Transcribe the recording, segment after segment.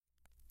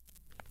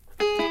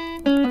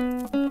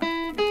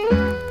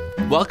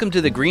Welcome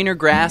to the Greener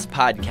Grass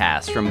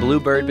podcast from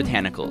Bluebird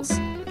Botanicals.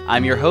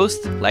 I'm your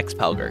host, Lex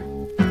Pelger.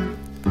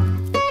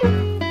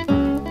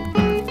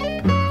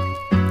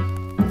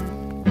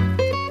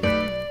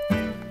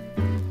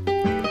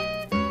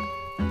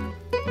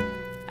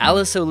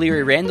 Alice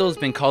O'Leary Randall has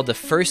been called the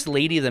First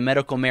Lady of the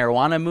medical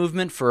marijuana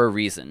movement for a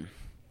reason.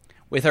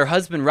 With her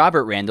husband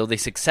Robert Randall, they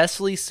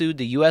successfully sued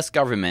the U.S.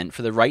 government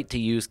for the right to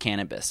use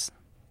cannabis.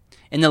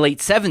 In the late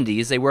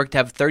 70s, they worked to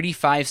have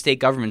 35 state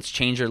governments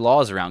change their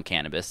laws around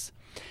cannabis.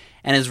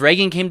 And as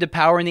Reagan came to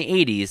power in the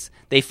 80s,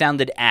 they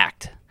founded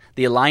ACT,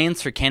 the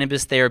Alliance for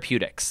Cannabis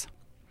Therapeutics.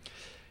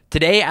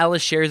 Today,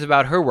 Alice shares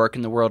about her work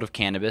in the world of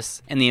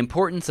cannabis and the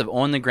importance of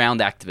on-the-ground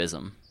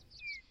activism.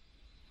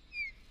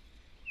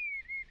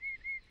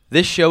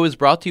 This show is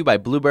brought to you by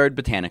Bluebird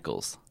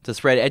Botanicals, to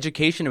spread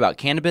education about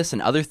cannabis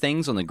and other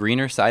things on the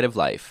greener side of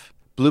life.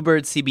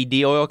 Bluebird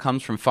CBD oil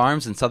comes from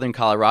farms in southern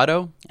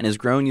Colorado and is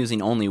grown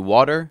using only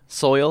water,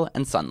 soil,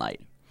 and sunlight.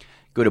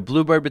 Go to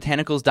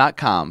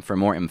bluebirdbotanicals.com for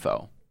more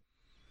info.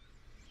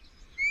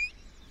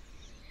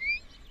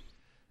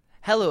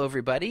 Hello,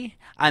 everybody.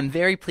 I'm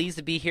very pleased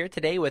to be here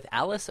today with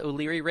Alice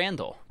O'Leary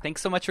Randall.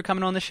 Thanks so much for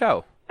coming on the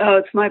show. Oh,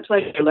 it's my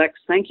pleasure, Lex.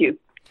 Thank you.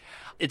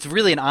 It's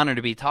really an honor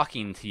to be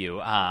talking to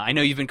you. I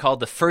know you've been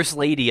called the First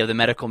Lady of the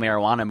medical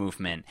marijuana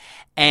movement.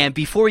 And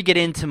before we get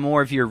into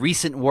more of your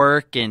recent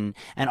work and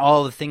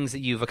all the things that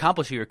you've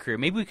accomplished in your career,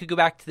 maybe we could go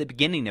back to the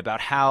beginning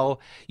about how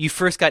you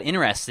first got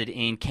interested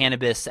in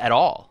cannabis at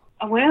all.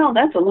 Well,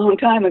 that's a long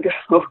time ago.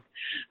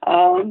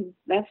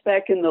 That's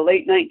back in the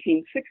late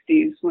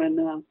 1960s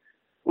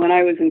when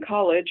I was in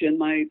college, and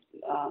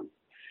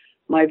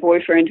my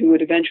boyfriend, who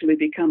would eventually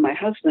become my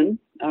husband,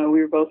 we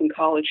were both in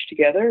college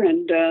together,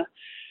 and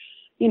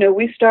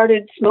we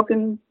started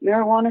smoking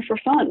marijuana for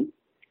fun,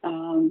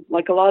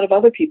 like a lot of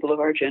other people of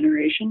our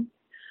generation.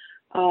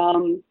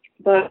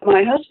 But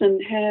my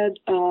husband had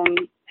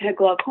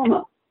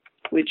glaucoma,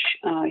 which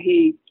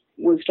he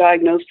was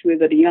diagnosed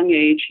with at a young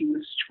age. He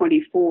was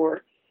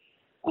 24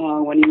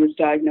 when he was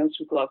diagnosed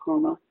with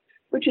glaucoma,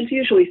 which is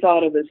usually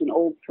thought of as an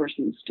old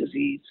person's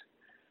disease.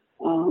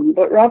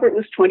 But Robert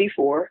was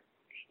 24.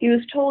 He was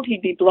told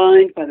he'd be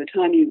blind by the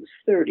time he was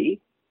 30.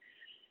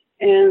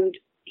 And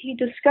he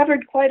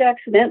discovered quite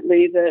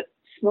accidentally that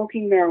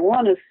smoking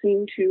marijuana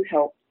seemed to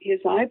help his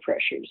eye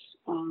pressures.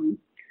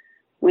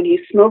 When he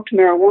smoked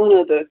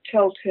marijuana, the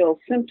telltale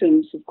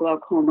symptoms of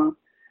glaucoma,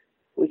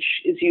 which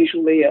is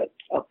usually a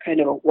kind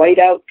of a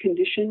whiteout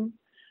condition,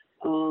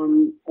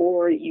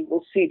 or you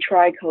will see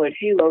tricolored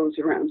halos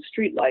around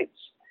streetlights.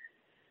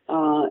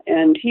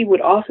 And he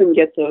would often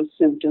get those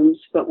symptoms,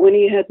 but when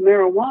he had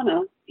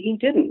marijuana, he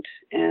didn't.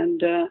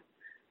 And,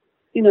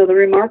 the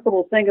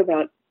remarkable thing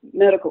about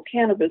medical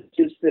cannabis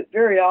is that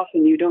very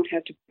often you don't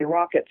have to be a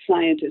rocket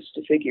scientist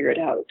to figure it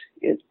out.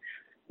 It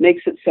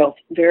makes itself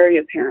very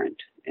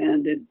apparent,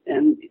 and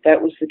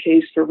that was the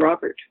case for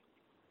Robert.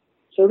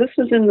 So this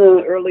was in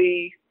the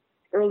early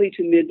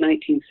to mid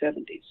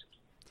 1970s.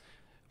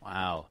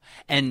 Wow.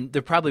 And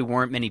there probably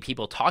weren't many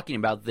people talking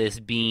about this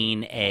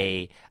being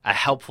a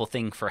helpful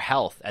thing for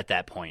health at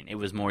that point. It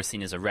was more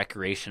seen as a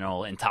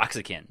recreational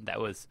intoxicant that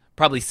was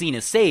probably seen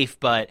as safe,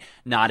 but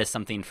not as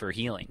something for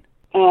healing.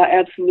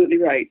 Absolutely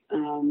right.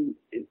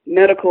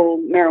 Medical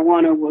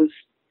marijuana was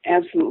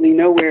absolutely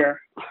nowhere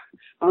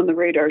on the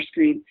radar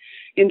screen.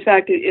 In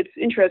fact, it's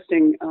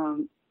interesting.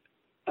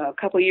 A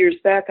couple of years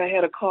back, I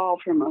had a call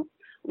from a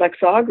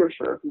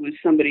lexicographer who was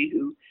somebody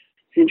who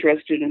is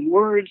interested in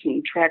words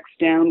and tracks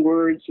down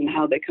words and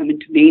how they come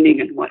into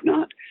meaning and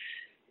whatnot.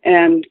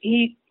 And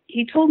he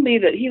told me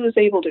that he was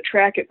able to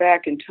track it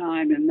back in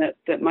time, and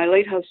that my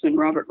late husband,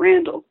 Robert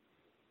Randall,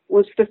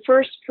 was the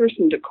first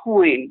person to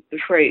coin the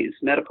phrase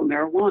medical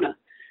marijuana.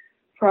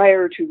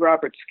 Prior to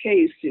Robert's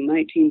case in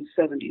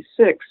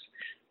 1976,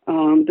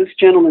 this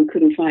gentleman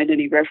couldn't find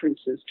any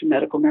references to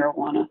medical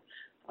marijuana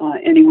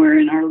anywhere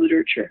in our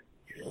literature.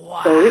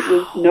 Wow. So it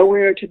was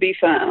nowhere to be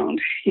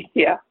found.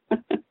 Yeah.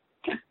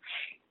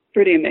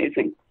 Pretty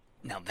amazing.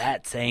 Now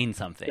that's saying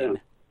something. So,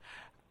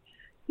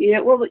 yeah,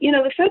 well,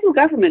 the federal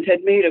government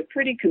had made a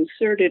pretty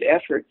concerted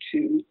effort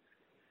to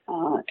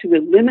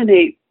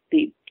eliminate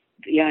the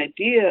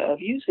idea of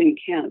using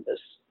cannabis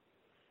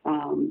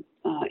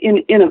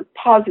in a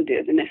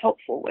positive, in a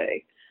helpful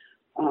way.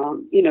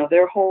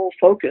 Their whole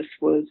focus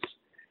was,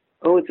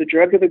 it's a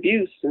drug of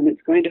abuse and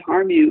it's going to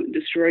harm you and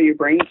destroy your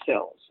brain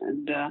cells.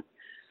 And,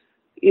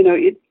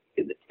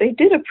 they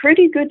did a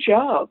pretty good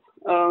job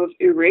of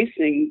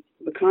erasing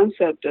the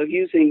concept of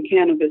using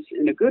cannabis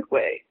in a good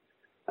way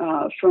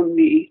from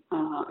the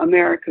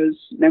America's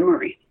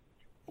memory.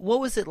 What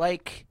was it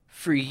like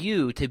for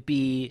you to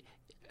be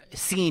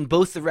seeing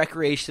both the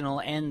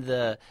recreational and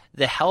the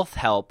health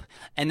help,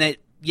 and that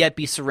yet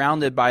be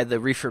surrounded by the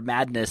reefer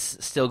madness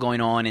still going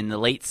on in the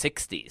late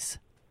 60s?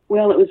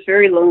 Well, it was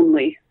very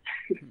lonely.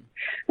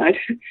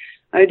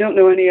 I don't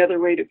know any other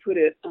way to put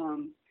it.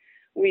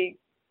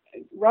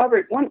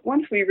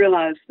 Once we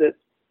realized that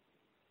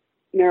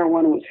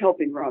marijuana was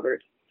helping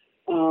Robert,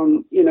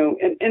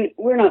 And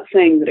we're not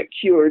saying that it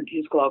cured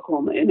his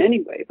glaucoma in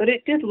any way, but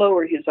it did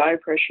lower his eye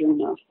pressure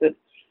enough that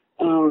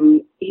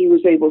he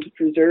was able to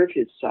preserve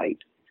his sight.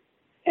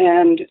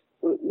 And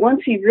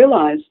once he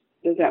realized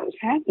that that was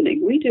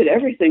happening, we did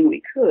everything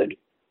we could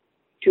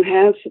to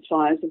have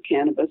supplies of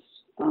cannabis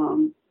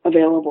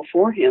available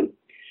for him.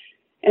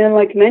 And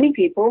like many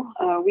people,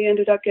 we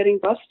ended up getting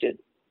busted.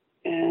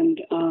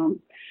 And,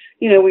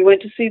 we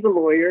went to see the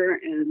lawyer,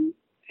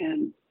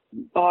 and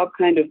Bob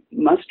kind of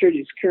mustered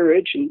his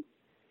courage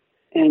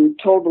and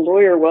told the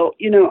lawyer, well,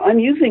 I'm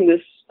using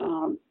this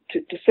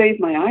to save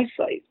my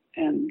eyesight.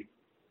 And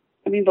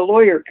the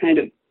lawyer kind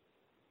of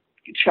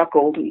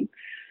chuckled and,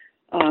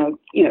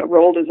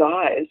 rolled his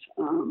eyes.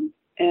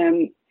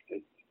 And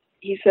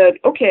he said,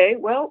 okay,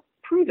 well,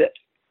 prove it.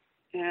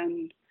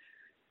 And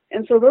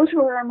so those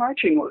were our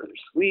marching orders.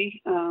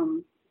 We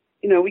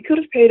could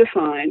have paid a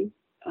fine,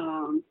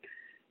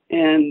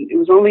 and it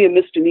was only a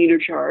misdemeanor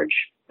charge.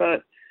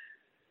 But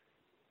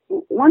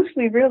once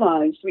we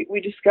realized,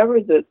 we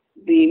discovered that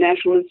the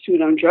National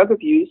Institute on Drug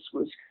Abuse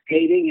was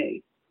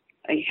creating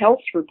a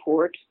health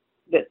report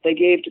that they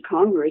gave to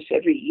Congress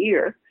every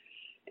year.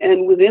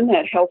 And within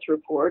that health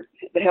report,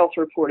 the health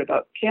report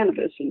about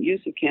cannabis and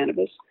use of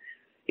cannabis,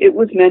 it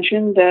was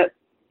mentioned that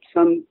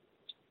some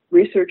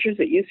researchers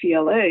at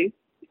UCLA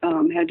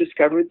had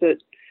discovered that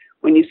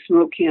when you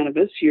smoke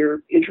cannabis,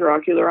 your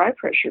intraocular eye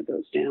pressure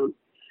goes down.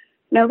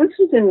 Now, this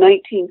was in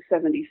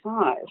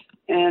 1975,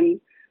 and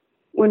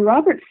when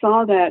Robert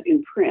saw that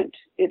in print,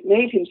 it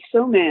made him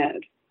so mad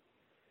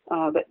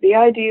that the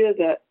idea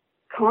that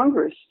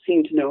Congress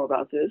seemed to know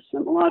about this,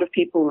 and a lot of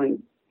people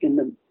in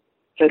the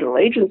federal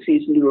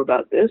agencies knew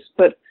about this,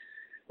 but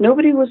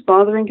nobody was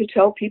bothering to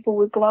tell people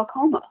with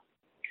glaucoma.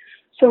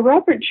 So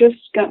Robert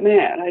just got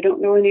mad. I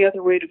don't know any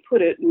other way to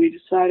put it, and we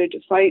decided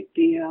to fight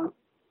the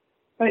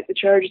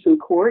charges in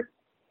court,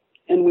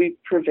 and we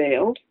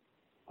prevailed.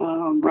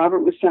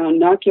 Robert was found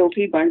not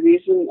guilty by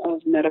reason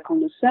of medical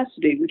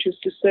necessity, which is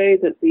to say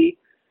that the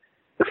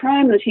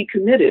crime that he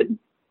committed,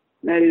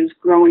 that is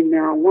growing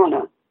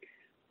marijuana,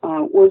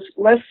 was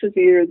less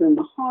severe than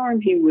the harm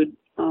he would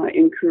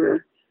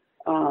incur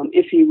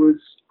if he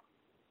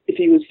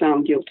was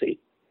found guilty.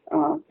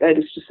 That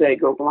is to say,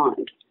 go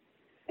blind.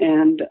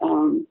 And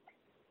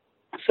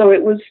so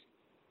it was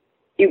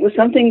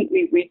something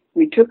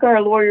we took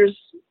our lawyer's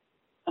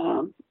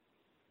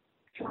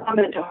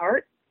comment to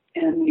heart,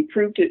 and we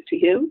proved it to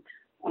him.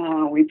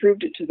 We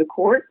proved it to the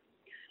court,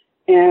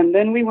 and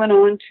then we went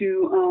on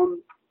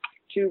to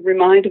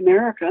remind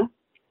America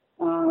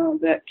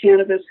that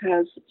cannabis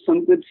has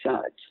some good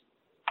sides,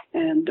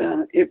 and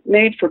it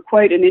made for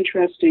quite an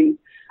interesting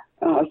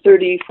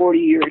 30,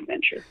 40-year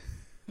adventure.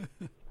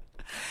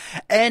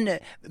 And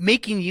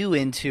making you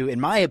into, in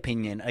my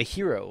opinion, a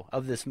hero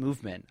of this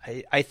movement.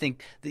 I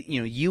think that,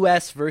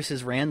 U.S.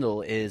 versus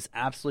Randall is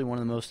absolutely one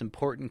of the most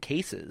important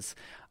cases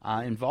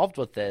involved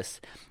with this.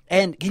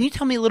 And can you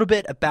tell me a little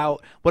bit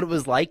about what it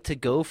was like to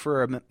go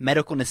for a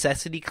medical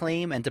necessity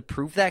claim and to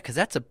prove that? Because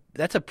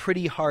that's a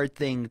pretty hard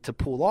thing to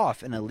pull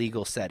off in a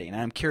legal setting.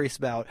 And I'm curious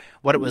about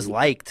what it was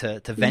like to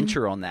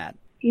venture on that.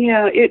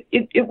 Yeah,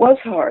 it was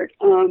hard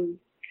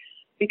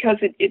because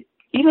it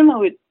even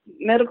though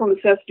medical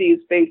necessity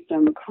is based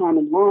on the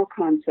common law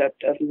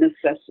concept of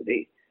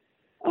necessity,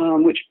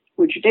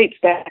 which dates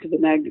back to the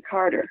Magna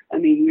Carta.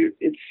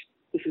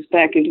 This is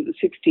back into the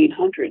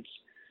 1600s.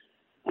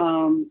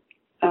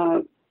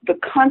 The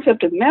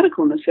concept of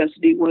medical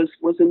necessity was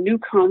a new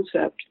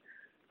concept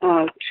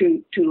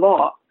to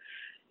law,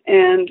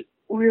 and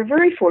we were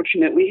very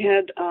fortunate. We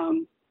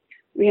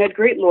had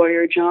great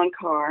lawyer John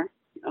Carr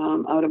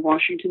out of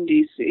Washington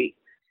D.C.,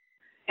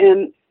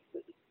 and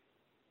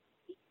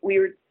we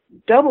were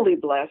doubly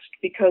blessed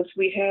because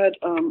we had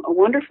a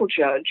wonderful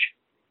judge.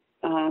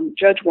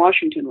 Judge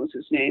Washington was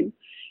his name,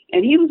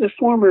 and he was a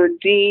former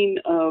dean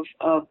of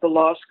the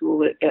law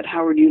school at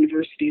Howard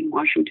University in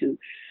Washington.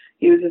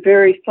 He was a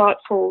very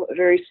thoughtful, a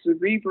very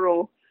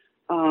cerebral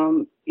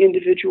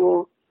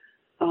individual.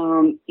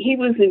 He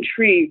was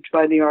intrigued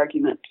by the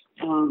argument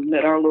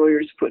that our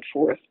lawyers put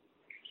forth.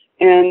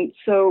 And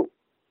so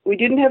we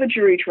didn't have a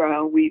jury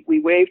trial. We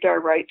waived our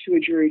right to a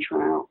jury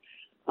trial.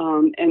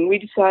 And we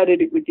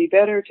decided it would be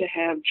better to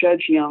have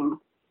Judge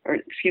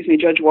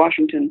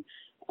Washington,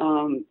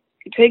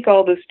 take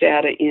all this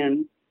data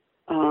in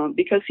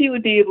because he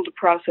would be able to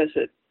process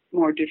it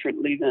more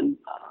differently than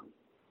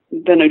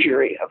a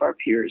jury of our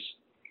peers.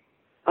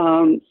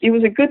 It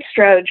was a good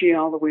strategy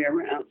all the way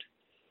around.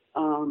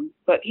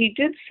 But he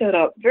did set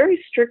up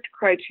very strict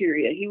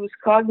criteria. He was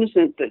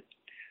cognizant that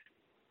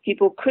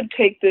people could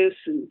take this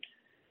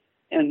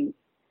and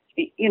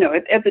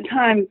at the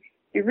time,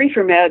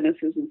 reefer madness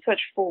is in such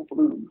full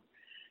bloom.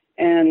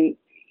 And,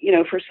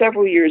 for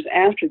several years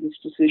after this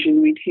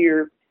decision, we'd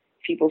hear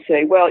people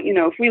say, well,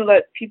 if we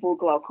let people with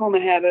glaucoma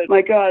have it,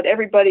 my God,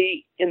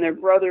 everybody and their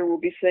brother will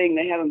be saying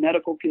they have a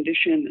medical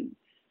condition.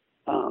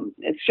 And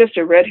it's just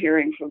a red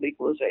herring for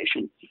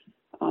legalization.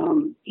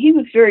 He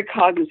was very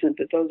cognizant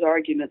that those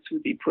arguments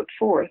would be put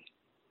forth.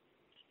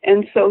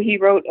 And so he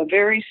wrote a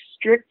very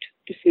strict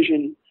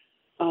decision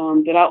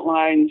that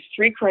outlines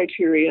 3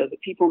 criteria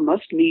that people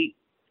must meet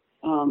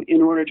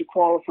in order to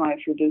qualify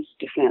for this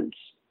defense.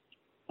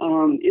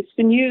 It's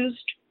been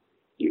used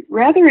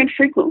rather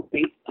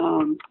infrequently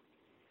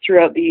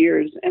throughout the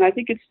years, and I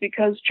think it's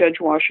because Judge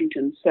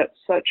Washington set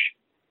such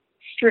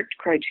strict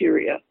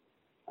criteria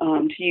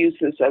to use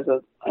this as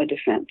a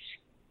defense.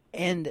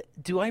 And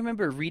do I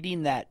remember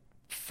reading that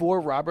for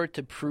Robert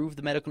to prove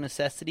the medical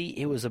necessity,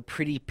 it was a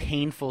pretty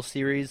painful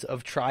series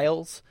of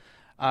trials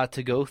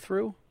to go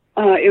through?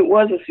 It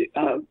was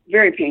a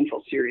very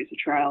painful series of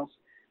trials,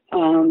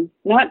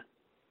 not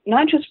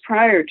just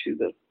prior to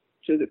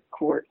the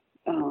court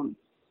or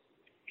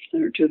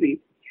to the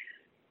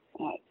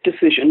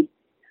decision,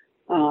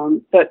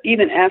 but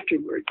even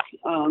afterwards.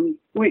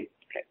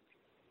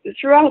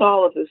 Throughout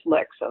all of this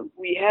Lex,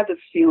 we had this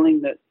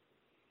feeling that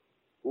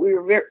we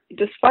were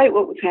despite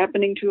what was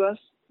happening to us,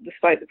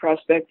 despite the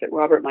prospect that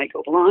Robert might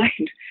go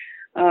blind,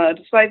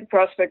 despite the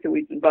prospect that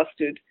we'd been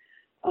busted,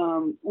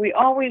 we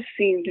always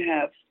seemed to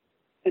have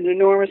an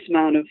enormous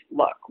amount of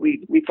luck.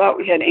 We thought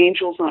we had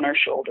angels on our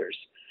shoulders,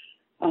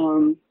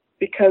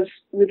 because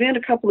within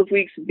a couple of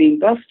weeks of being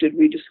busted,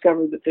 we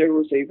discovered that there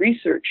was a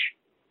research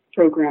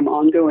program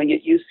ongoing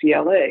at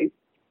UCLA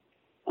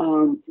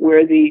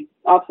where the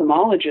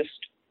ophthalmologist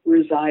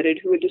resided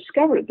who had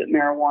discovered that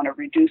marijuana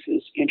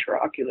reduces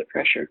intraocular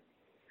pressure.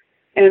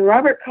 And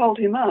Robert called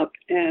him up,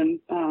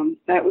 and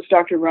that was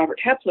Dr. Robert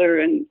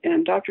Hepler,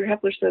 and Dr.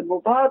 Hepler said,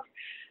 well, Bob,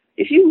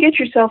 if you can get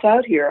yourself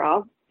out here,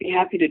 I'll be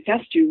happy to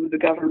test you with the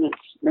government's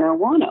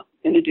marijuana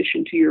in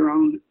addition to your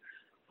own,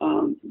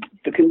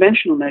 the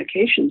conventional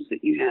medications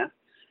that you have.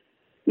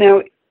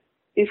 Now,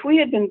 if we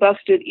had been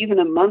busted even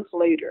a month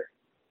later,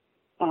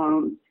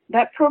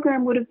 that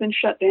program would have been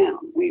shut down.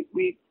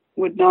 We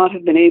would not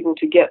have been able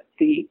to get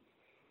the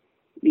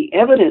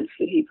evidence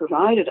that he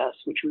provided us,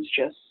 which was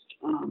just,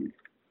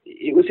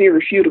 it was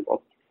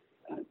irrefutable.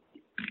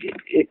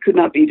 It could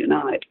not be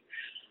denied.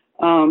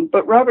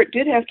 But Robert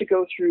did have to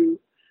go through,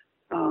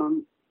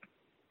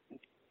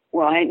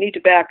 well, I need to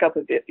back up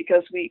a bit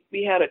because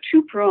we had a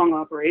 2-prong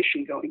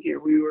operation going here.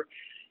 We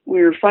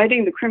were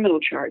fighting the criminal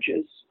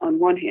charges on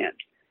one hand,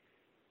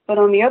 but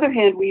on the other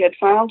hand, we had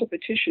filed a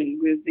petition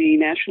with the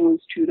National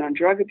Institute on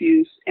Drug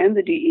Abuse and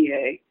the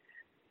DEA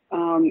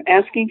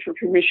asking for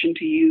permission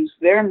to use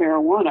their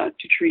marijuana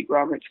to treat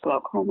Robert's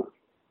glaucoma.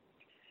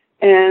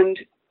 And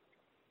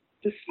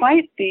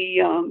despite the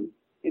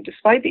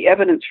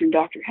evidence from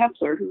Dr.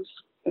 Hepler, who's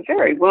a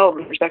very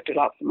well-respected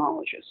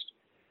ophthalmologist,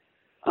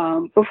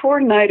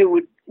 before NIDA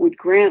would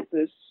grant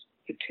this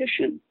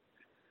petition,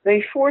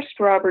 they forced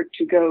Robert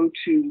to go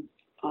to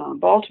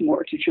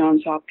Baltimore, to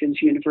Johns Hopkins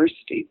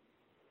University,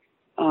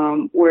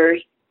 where,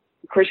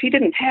 of course, he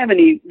didn't have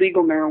any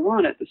legal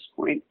marijuana at this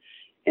point,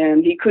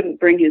 and he couldn't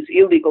bring his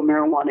illegal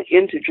marijuana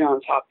into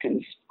Johns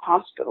Hopkins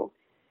Hospital.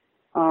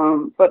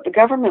 But the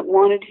government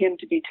wanted him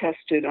to be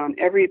tested on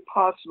every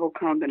possible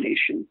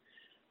combination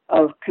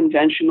of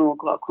conventional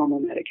glaucoma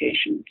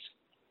medications.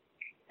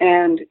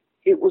 And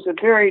it was a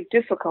very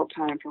difficult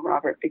time for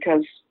Robert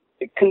because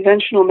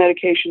conventional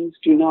medications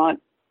do not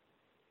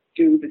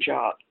do the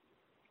job.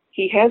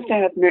 He had to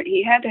have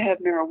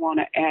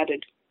marijuana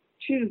added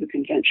to the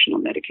conventional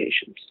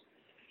medications.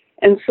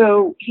 And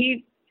so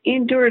he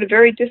endured a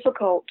very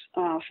difficult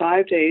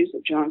 5 days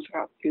at Johns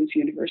Hopkins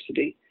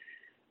University,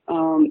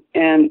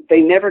 and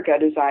they never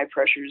got his eye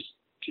pressures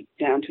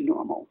down to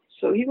normal.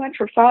 So he went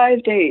for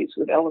 5 days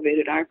with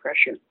elevated eye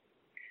pressure,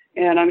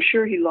 and I'm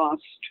sure he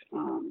lost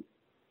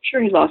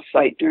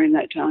sight during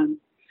that time.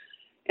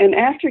 And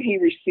after he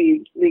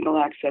received legal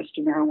access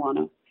to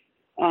marijuana,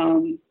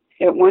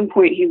 at one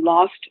point he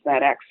lost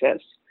that access.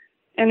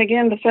 And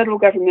again, the federal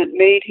government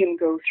made him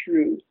go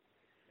through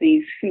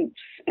these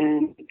hoops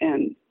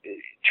and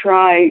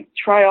try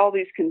all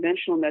these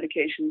conventional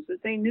medications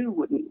that they knew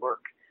wouldn't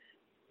work.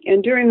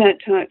 And during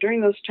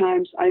those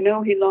times, I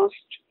know he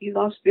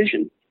lost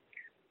vision.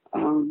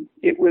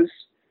 It was,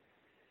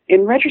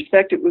 in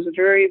retrospect, it was a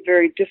very,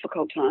 very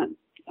difficult time.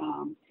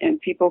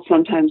 And people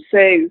sometimes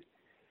say,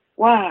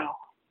 wow,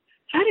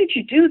 how did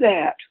you do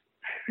that?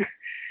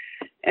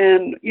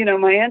 And,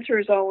 my answer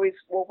is always,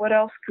 well, what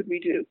else could we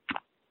do?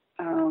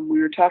 We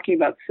were talking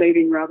about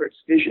saving Robert's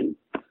vision.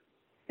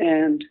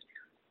 And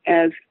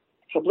as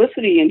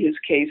publicity in his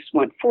case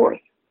went forth,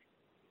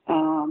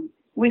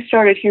 we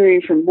started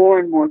hearing from more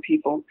and more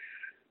people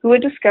who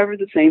had discovered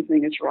the same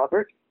thing as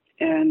Robert,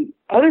 and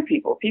other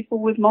people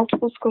with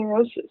multiple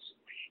sclerosis,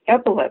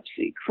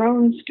 epilepsy,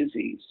 Crohn's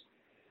disease,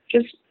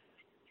 just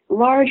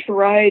large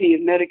variety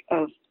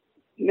of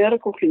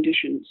medical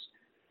conditions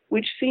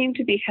which seemed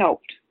to be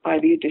helped by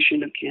the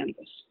addition of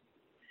cannabis.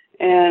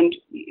 And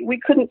we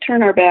couldn't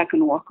turn our back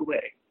and walk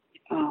away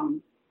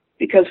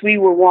because we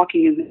were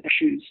walking in their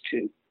shoes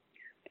too.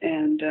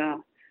 And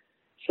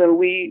so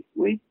we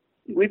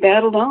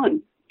battled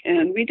on,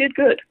 and we did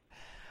good.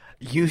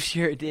 You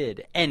sure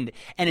did. And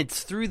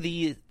it's through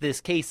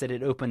this case that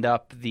it opened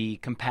up the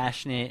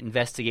Compassionate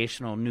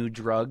Investigational New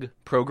Drug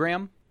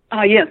Program?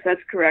 Yes,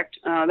 that's correct.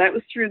 That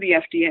was through the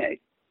FDA.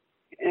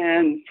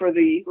 And for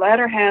the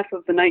latter half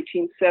of the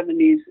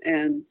 1970s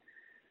and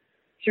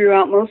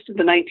throughout most of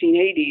the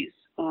 1980s,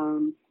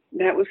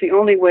 that was the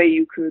only way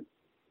you could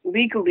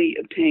legally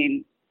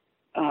obtain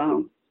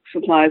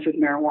supplies of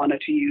marijuana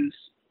to use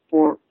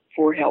for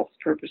health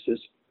purposes.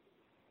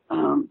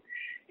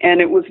 And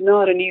it was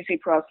not an easy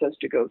process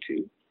to go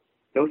through.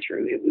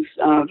 It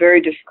was very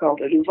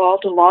difficult. It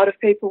involved a lot of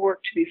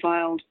paperwork to be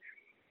filed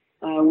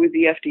with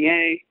the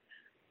FDA.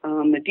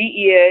 The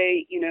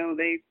DEA,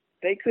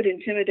 they could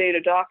intimidate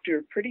a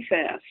doctor pretty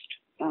fast.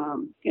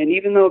 And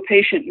even though a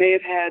patient may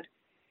have had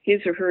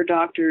his or her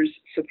doctor's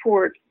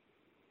support,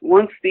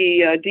 once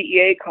the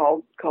DEA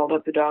called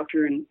up the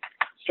doctor and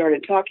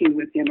started talking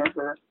with him or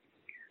her,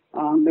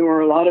 there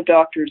were a lot of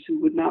doctors who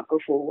would not go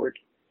forward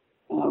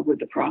with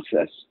the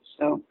process.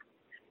 So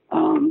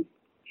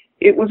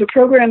it was a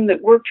program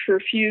that worked for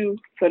a few,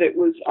 but it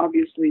was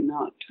obviously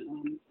not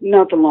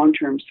the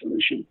long-term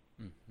solution.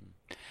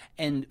 Mm-hmm.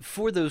 And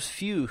for those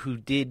few who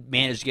did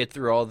manage to get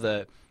through all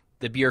the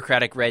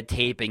bureaucratic red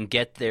tape and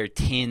get their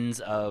tins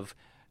of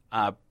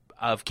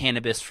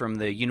cannabis from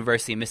the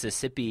University of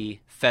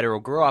Mississippi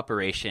federal grow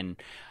operation,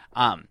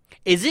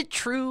 is it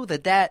true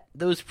that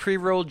those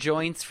pre-rolled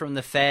joints from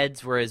the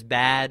feds were as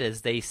bad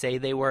as they say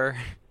they were?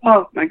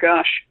 Oh my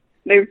gosh,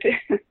 they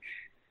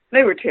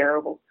were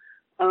terrible.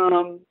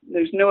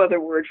 There's no other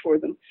word for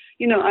them.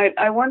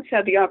 I once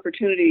had the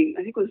opportunity,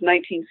 I think it was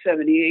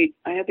 1978,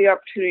 I had the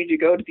opportunity to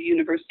go to the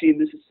University of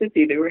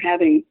Mississippi. They were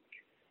having,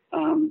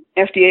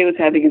 FDA was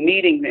having a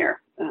meeting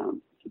there,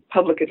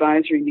 public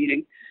advisory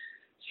meeting.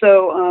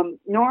 So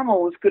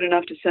Normal was good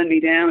enough to send me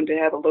down to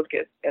have a look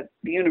at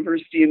the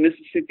University of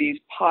Mississippi's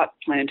pot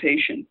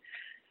plantation.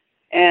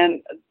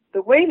 And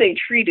the way they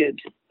treated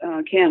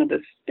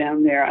cannabis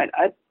down there,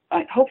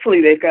 I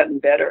hopefully they've gotten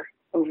better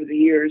over the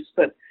years,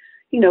 but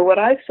what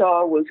I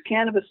saw was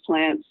cannabis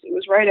plants. It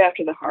was right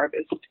after the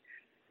harvest,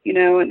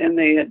 and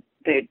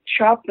they'd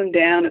chopped them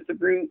down at the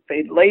root.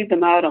 They'd laid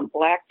them out on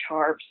black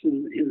tarps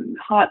in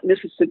hot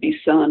Mississippi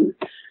sun.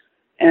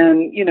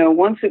 And,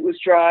 once it was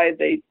dry,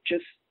 they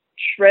just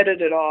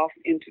shredded it off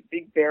into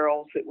big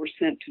barrels that were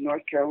sent to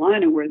North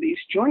Carolina where these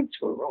joints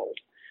were rolled.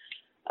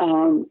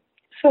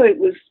 So it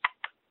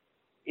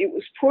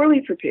was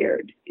poorly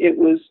prepared. It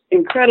was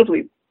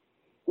incredibly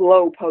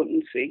low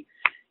potency.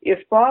 If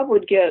Bob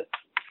would get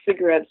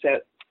cigarettes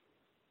at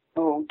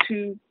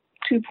 2.6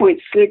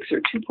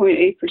 or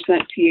 2.8%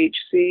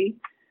 THC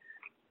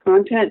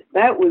content,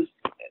 that was,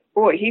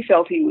 boy, he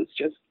felt he was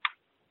just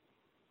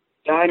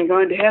died and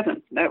gone to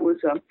heaven. That was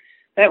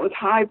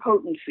high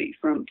potency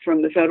from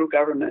the federal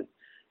government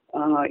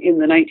in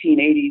the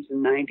 1980s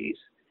and 90s.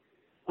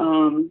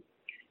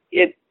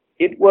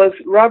 It was,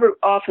 Robert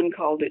often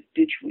called it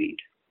ditchweed,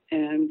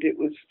 and it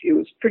was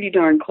pretty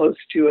darn close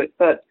to it.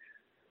 But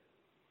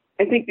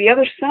I think the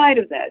other side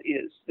of that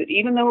is that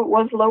even though it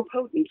was low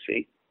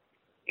potency,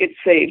 it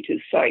saved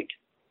his sight.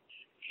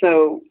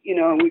 So,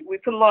 we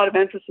put a lot of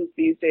emphasis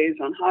these days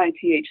on high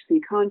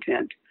THC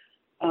content,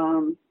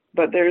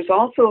 but there's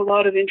also a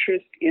lot of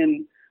interest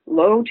in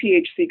low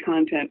THC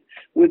content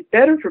with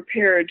better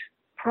prepared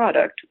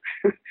product,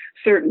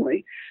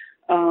 certainly,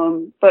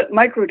 but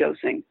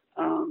microdosing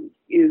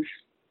is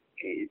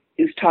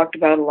talked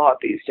about a lot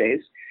these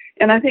days.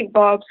 And I think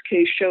Bob's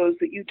case shows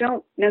that you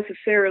don't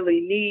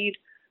necessarily need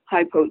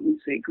high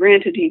potency.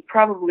 Granted, he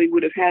probably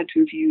would have had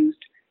to have used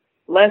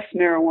less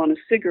marijuana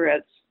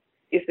cigarettes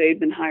if they'd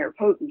been higher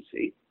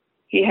potency.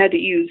 He had to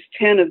use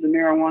 10 of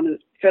the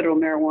federal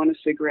marijuana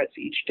cigarettes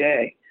each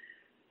day.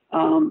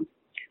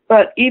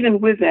 But even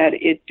with that,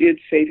 it did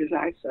save his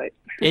eyesight.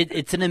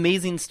 It's an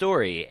amazing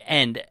story,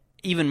 and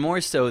even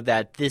more so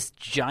that this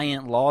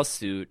giant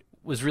lawsuit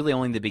was really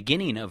only the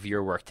beginning of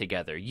your work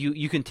together.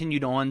 You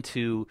continued on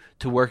to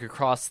work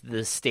across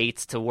the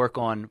states, to work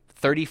on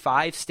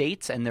 35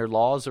 states and their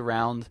laws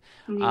around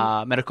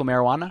medical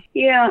marijuana?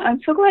 Yeah,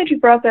 I'm so glad you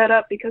brought that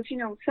up because,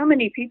 so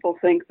many people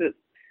think that,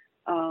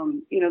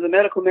 the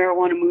medical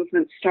marijuana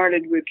movement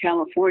started with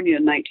California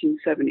in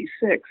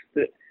 1976,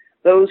 that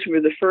those were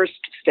the first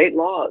state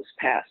laws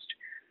passed.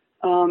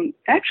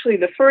 Actually,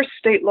 the first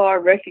state law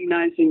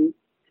recognizing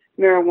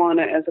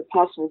marijuana as a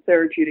possible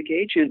therapeutic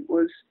agent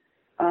was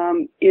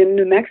in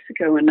New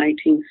Mexico in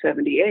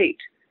 1978.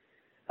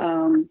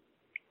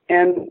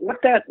 And what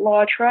that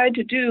law tried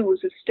to do was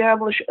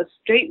establish a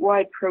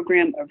statewide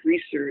program of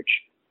research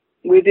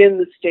within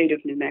the state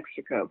of New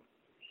Mexico.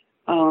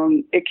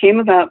 It came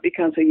about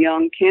because a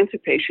young cancer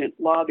patient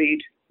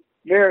lobbied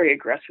very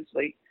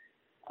aggressively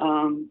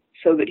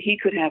so that he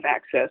could have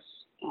access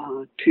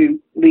to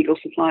legal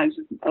supplies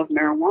of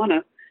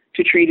marijuana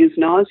to treat his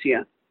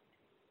nausea.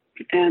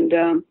 And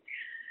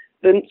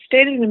the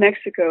state of New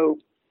Mexico,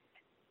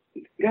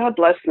 God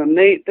bless them,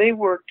 they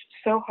worked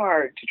so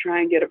hard to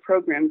try and get a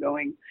program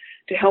going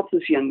to help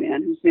this young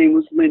man whose name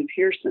was Lynn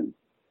Pearson.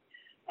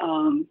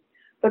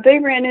 But they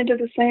ran into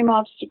the same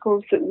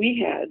obstacles that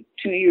we had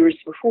 2 years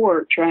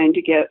before trying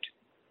to get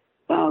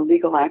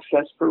legal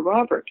access for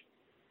Robert.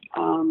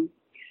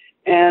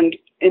 And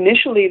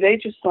initially, they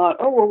just thought,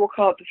 oh, well, we'll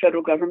call up the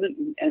federal government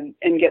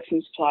and get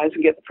some supplies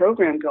and get the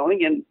program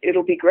going, and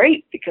it'll be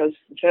great because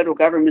the federal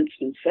government's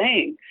been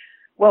saying,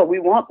 well, we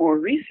want more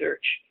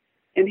research.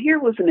 And here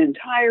was an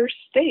entire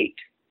state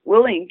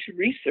willing to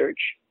research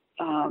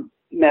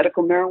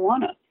medical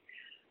marijuana.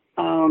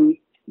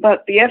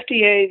 But the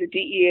FDA, the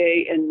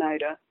DEA, and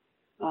NIDA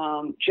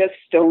just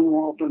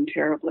stonewalled them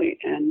terribly.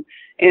 And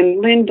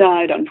Lynn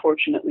died,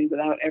 unfortunately,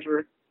 without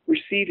ever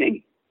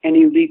receiving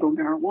any legal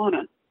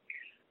marijuana.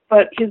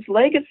 But his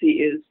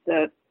legacy is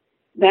that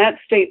that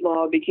state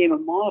law became a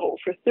model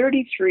for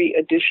 33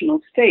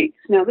 additional states.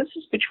 Now, this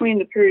is between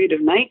the period of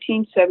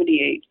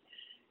 1978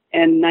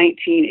 and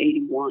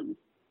 1981.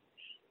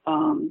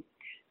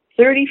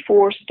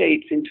 34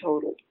 states in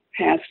total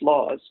passed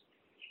laws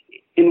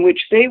in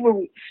which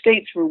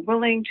states were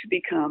willing to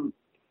become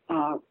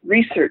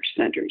research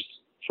centers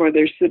for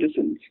their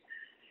citizens.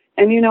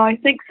 And, I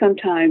think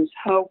sometimes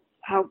how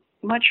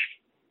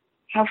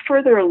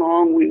further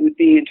along we would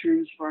be in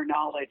terms of our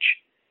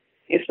knowledge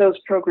if those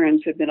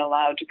programs had been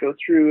allowed to go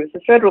through, if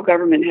the federal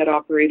government had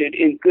operated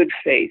in good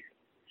faith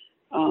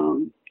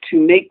to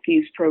make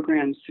these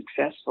programs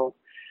successful.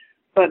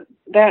 But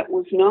that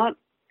was not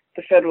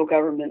the federal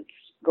government's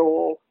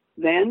goal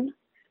then,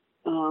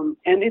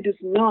 and it is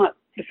not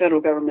the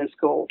federal government's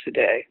goal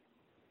today.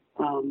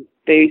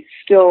 They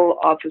still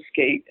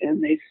obfuscate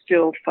and they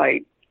still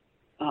fight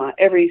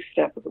every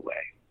step of the way.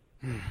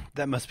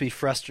 That must be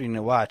frustrating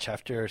to watch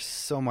after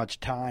so much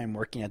time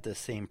working at the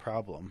same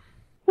problem.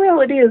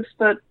 Well, it is,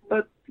 but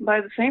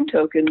by the same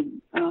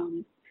token,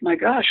 my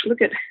gosh,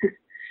 look at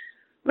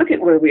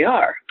where we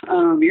are.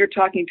 You're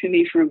talking to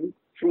me from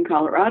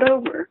Colorado,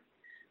 where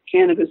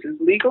cannabis is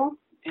legal,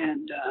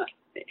 and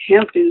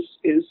hemp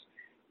is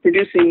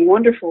producing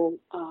wonderful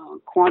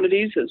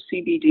quantities of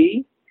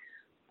CBD,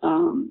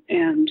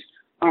 and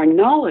our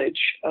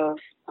knowledge of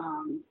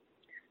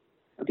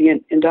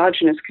the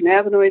endogenous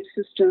cannabinoid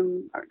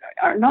system,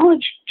 our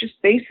knowledge just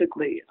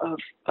basically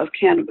of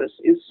cannabis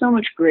is so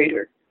much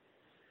greater.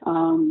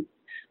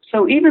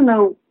 So even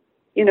though,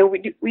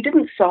 we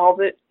didn't solve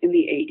it in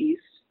the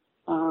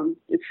 80s,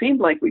 it seemed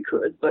like we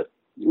could, but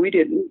we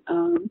didn't.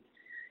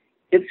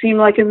 It seemed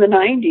like in the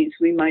 90s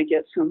we might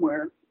get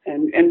somewhere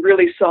and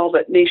really solve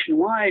it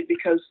nationwide,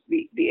 because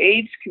the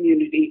AIDS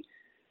community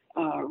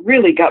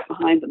really got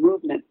behind the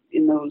movement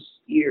in those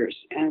years.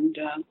 And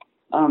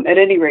at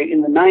any rate,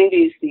 in the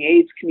 90s, the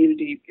AIDS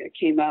community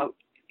came out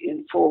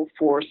in full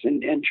force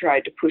and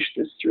tried to push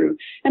this through.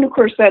 And of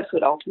course, that's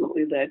what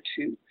ultimately led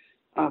to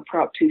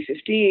Prop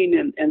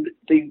 215 and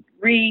the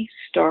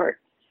restart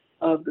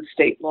of the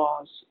state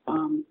laws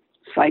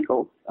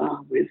cycle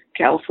with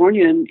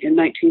California in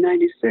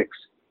 1996.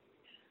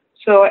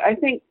 So I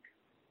think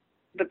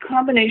the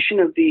combination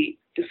of the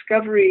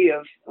discovery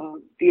of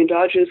the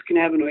endogenous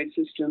cannabinoid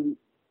system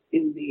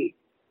in the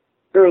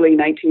early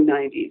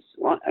 1990s,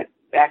 well,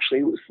 actually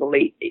it was the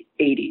late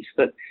 80s,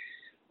 but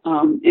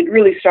it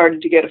really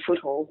started to get a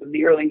foothold in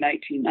the early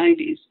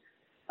 1990s.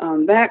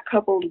 That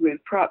coupled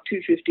with Prop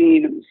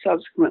 215 and the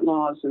subsequent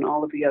laws in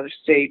all of the other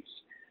states,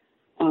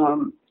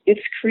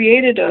 it's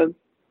created a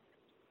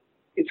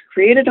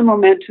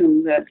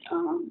momentum that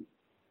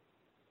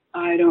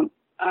I don't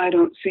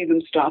see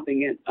them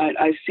stopping it.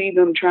 I see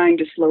them trying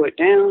to slow it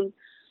down.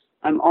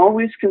 I'm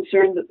always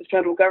concerned that the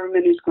federal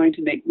government is going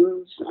to make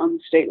moves on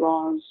the state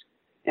laws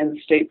and the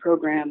state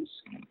programs.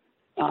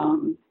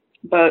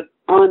 But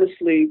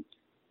honestly,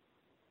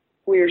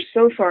 we are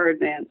so far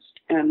advanced,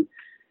 and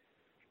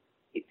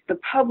the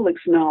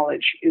public's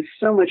knowledge is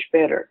so much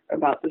better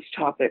about this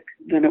topic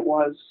than it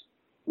was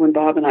when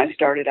Bob and I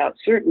started out,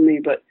 certainly,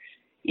 but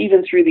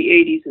even through the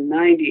 80s and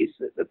 90s,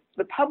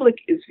 the public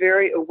is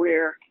very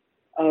aware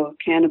of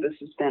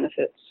cannabis's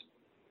benefits.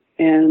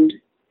 And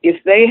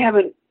if they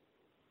haven't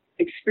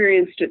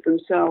experienced it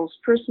themselves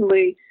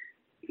personally,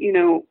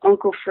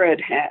 Uncle Fred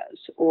has,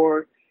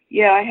 or,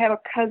 yeah, I have a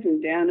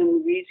cousin down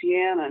in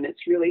Louisiana and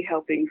it's really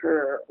helping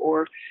her,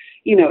 or,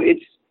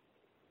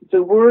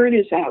 the word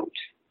is out.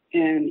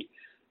 And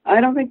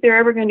I don't think they're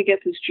ever going to get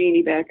this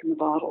genie back in the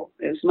bottle,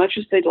 as much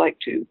as they'd like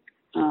to.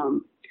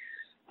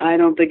 I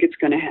don't think it's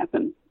going to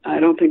happen. I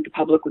don't think the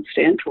public would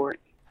stand for it.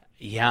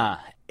 Yeah,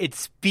 it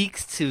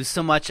speaks to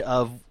so much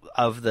of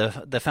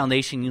the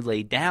foundation you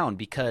laid down,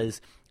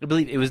 because I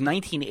believe it was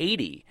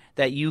 1980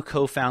 that you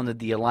co-founded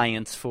the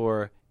Alliance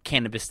for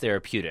Cannabis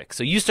Therapeutics.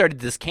 So you started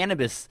this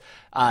cannabis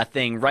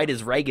thing right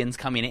as Reagan's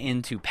coming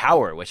into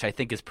power, which I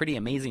think is pretty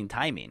amazing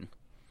timing.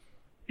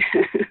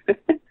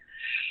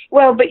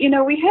 Well, but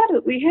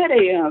we had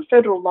a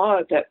federal law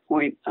at that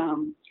point.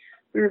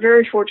 We were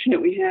very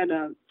fortunate. We had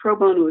a pro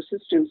bono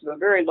assistance of a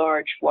very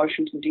large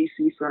Washington,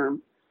 D.C.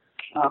 firm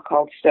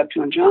called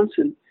Steptoe &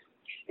 Johnson.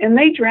 And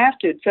they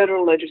drafted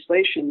federal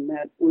legislation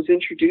that was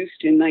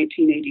introduced in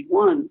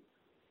 1981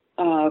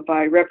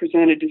 by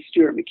Representative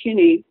Stuart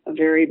McKinney, a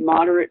very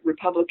moderate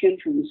Republican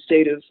from the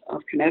state of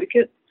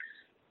Connecticut.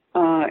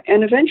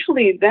 And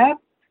eventually that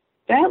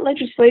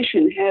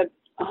legislation had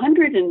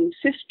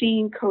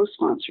 115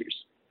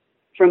 co-sponsors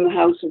from the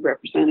House of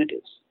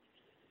Representatives.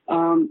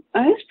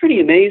 It's pretty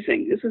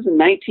amazing. This is in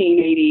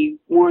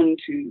 1981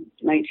 to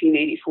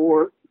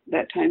 1984,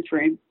 that time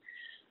frame.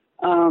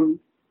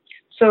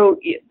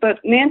 But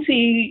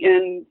Nancy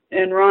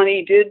and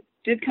Ronnie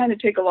did kind of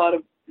take a lot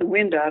of the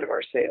wind out of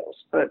our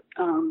sails. But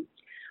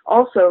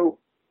also,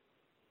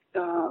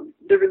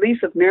 the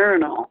release of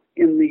Marinol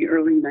in the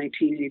early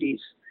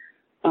 1980s,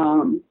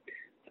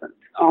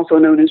 also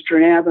known as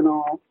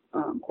dronabinol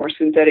or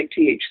synthetic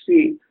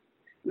THC,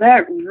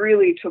 that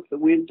really took the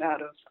wind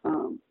out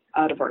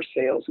of our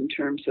sails in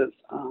terms of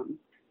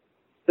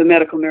the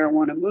medical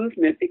marijuana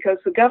movement, because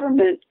the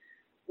government,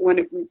 when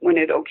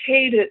it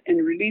okayed it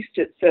and released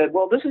it, said,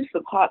 well, this is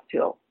the pot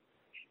pill.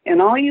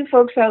 And all you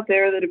folks out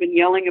there that have been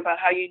yelling about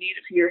how you need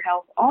it for your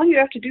health, all you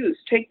have to do is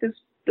take this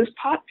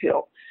pot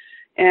pill.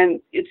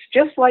 And it's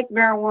just like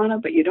marijuana,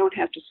 but you don't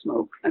have to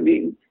smoke. I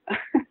mean,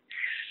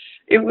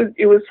 it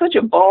was such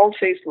a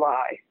bald-faced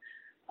lie.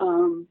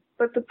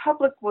 But the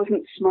public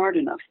wasn't smart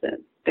enough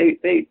then.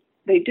 They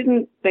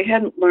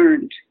hadn't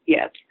learned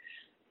yet.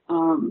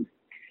 And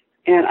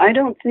I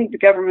don't think the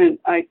government,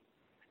 I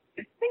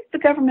think the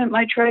government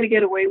might try to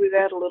get away with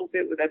that a little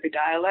bit with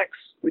Epidiolex,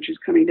 which is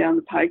coming down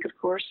the pike, of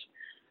course,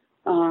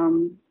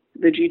 the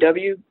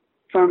GW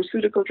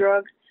pharmaceutical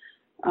drug.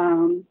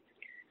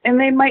 And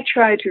they might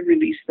try to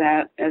release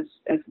that as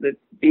the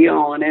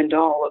be-all and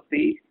end-all of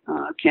the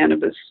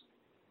cannabis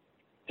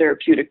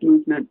therapeutic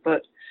movement.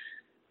 But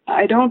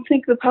I don't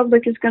think the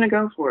public is going to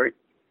go for it.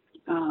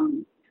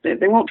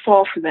 They won't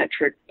fall for that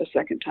trick a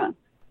second time.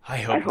 I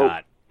hope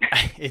not.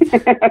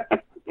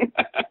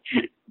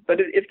 But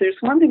if there's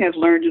one thing I've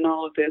learned in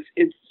all of this,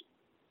 it's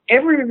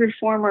every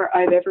reformer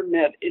I've ever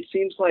met, it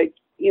seems like,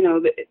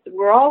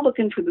 we're all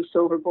looking for the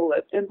silver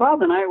bullet. And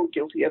Bob and I were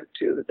guilty of it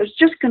too, that there's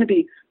just going to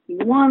be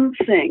one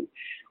thing,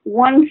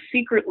 one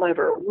secret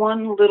lever,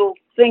 one little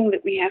thing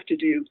that we have to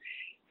do,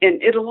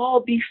 and it'll all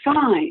be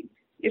fine.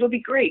 It'll be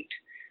great.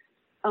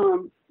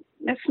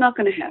 That's not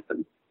going to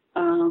happen.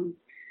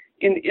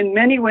 In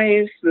many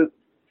ways,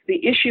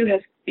 the issue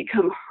has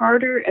become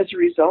harder as a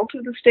result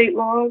of the state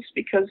laws,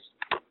 because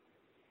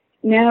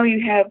now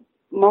you have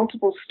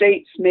multiple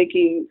states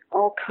making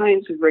all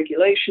kinds of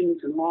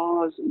regulations and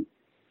laws,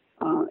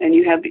 and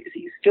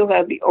you still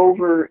have the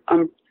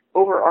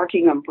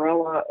overarching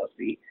umbrella of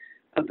the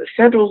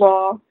federal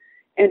law,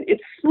 and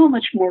it's so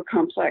much more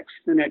complex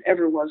than it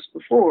ever was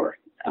before.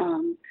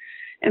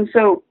 And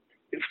so,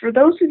 for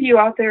those of you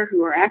out there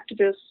who are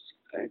activists,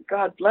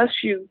 God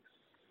bless you,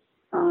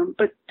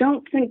 but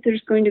don't think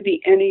there's going to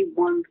be any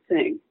one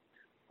thing,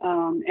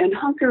 and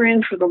hunker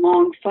in for the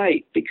long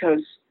fight,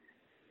 because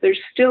there's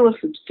still a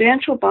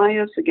substantial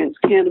bias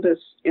against cannabis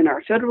in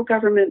our federal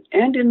government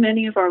and in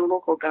many of our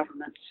local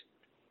governments.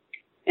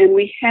 And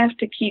we have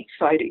to keep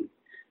fighting.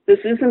 This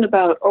isn't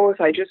about, if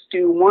I just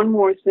do one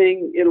more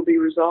thing, it'll be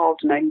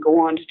resolved and I can go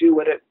on to do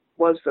what it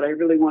was that I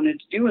really wanted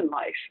to do in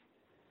life.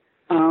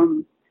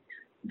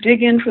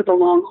 Dig in for the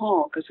long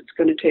haul, because it's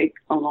going to take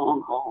a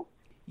long haul.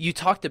 You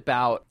talked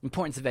about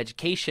importance of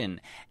education,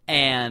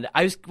 and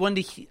I was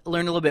wanting to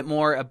learn a little bit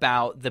more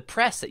about the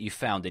press that you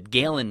founded,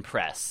 Galen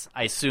Press,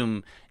 I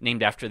assume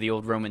named after the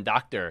old Roman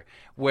doctor,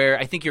 where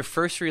I think your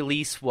first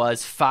release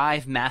was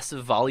 5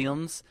 massive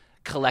volumes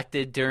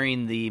collected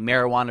during the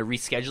marijuana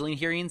rescheduling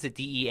hearings that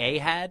DEA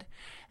had,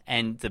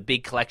 and the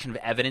big collection of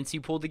evidence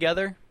you pulled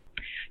together.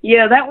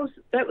 Yeah, that was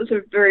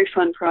a very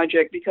fun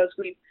project, because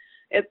we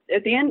at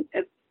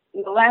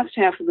the last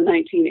half of the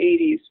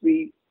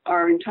 1980s,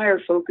 our entire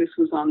focus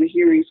was on the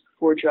hearings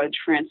before Judge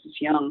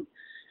Francis Young,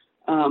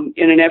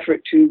 in an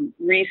effort to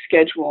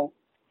reschedule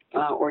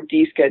or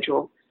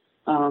deschedule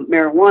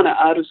marijuana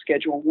out of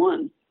Schedule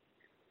 1.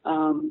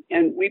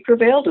 And we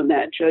prevailed on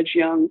that. Judge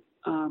Young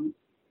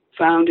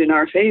found in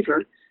our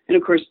favor, and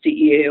of course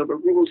DEA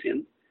overruled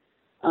him.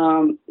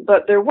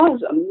 But there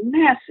was a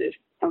massive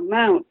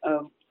amount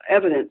of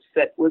evidence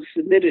that was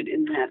submitted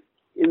in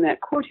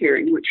that court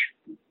hearing, which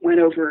went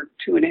over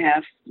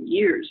 2.5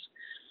 years.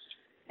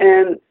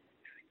 And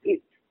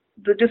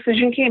the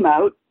decision came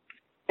out,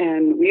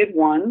 and we had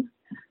won.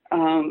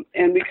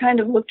 And we kind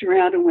of looked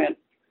around and went,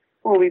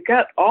 well, we've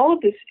got all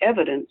of this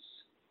evidence,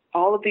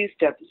 all of these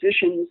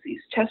depositions, these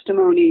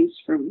testimonies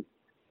from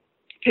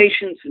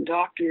patients and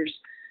doctors.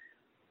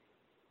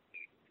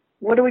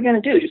 What are we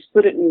going to do? Just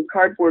put it in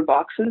cardboard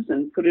boxes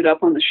and put it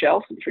up on the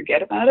shelf and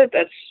forget about it?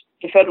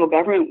 The federal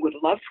government would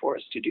love for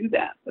us to do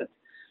that. But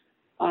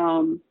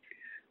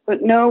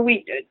no,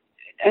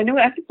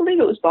 I believe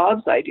it was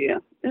Bob's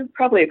idea,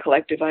 probably a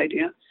collective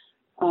idea,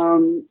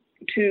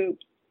 to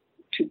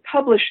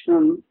publish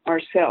them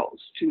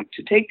ourselves,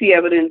 to take the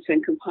evidence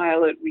and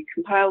compile it. We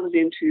compiled it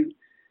into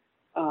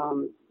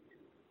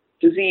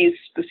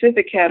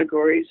disease-specific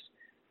categories.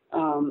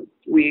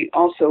 We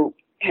also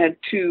had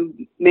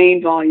 2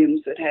 main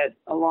volumes that had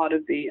a lot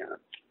of the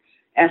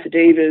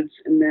affidavits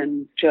and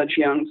then Judge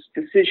Young's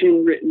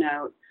decision written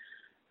out.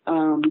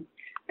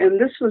 And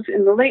this was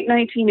in the late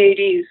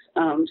 1980s.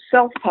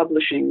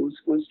 Self-publishing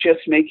was just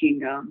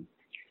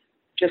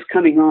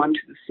coming on to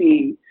the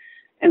scene.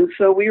 And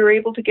so we were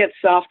able to get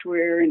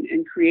software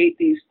and create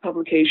these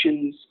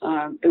publications.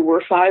 There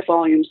were 5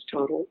 volumes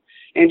total.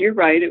 And you're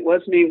right, it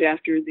was named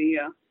after the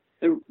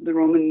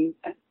Roman,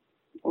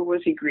 or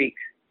was he Greek?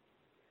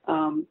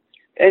 At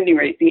any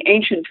rate, the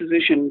ancient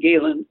physician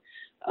Galen.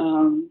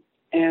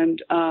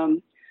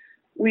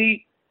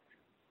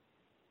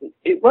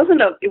 It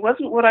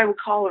wasn't what I would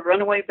call a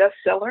runaway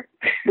bestseller,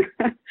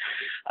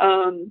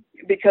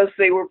 because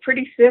they were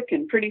pretty thick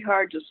and pretty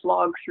hard to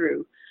slog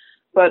through.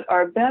 But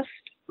our best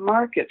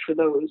market for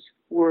those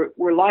were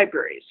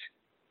libraries.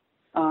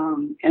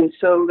 And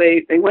so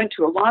they went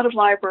to a lot of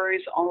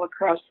libraries all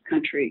across the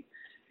country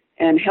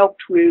and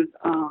helped with,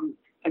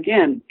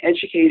 again,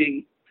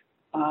 educating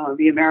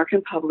the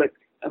American public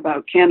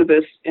about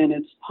cannabis and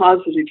its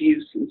positive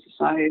use in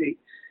society.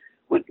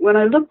 When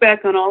I look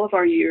back on all of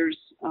our years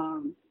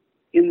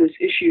in this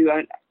issue,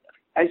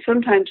 I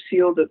sometimes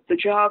feel that the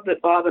job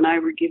that Bob and I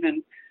were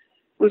given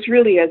was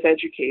really as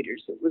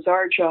educators. It was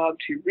our job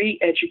to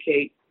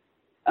re-educate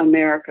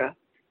America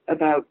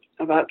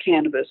about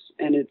cannabis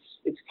and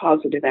its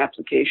positive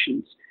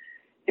applications.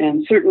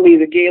 And certainly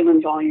the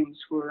Galen volumes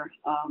were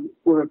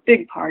a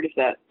big part of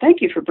that.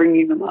 Thank you for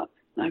bringing them up.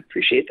 I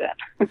appreciate that.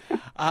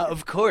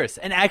 Of course,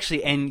 and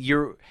actually,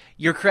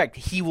 you're correct.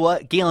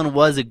 Galen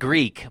was a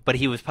Greek, but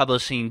he was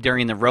publishing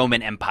during the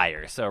Roman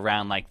Empire, so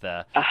around like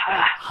the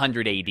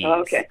 100 AD.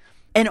 Okay.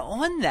 And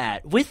on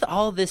that, with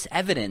all this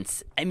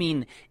evidence, I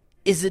mean,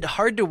 is it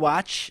hard to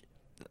watch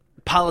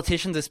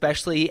politicians,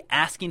 especially,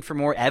 asking for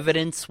more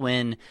evidence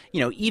when,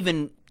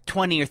 even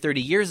 20 or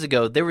 30 years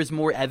ago, there was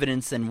more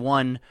evidence than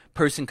one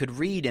person could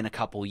read in a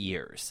couple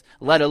years,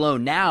 let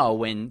alone now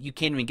when you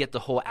can't even get the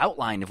whole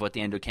outline of what the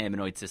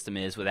endocannabinoid system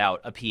is without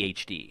a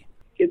PhD.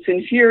 It's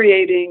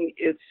infuriating.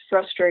 It's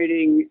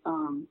frustrating.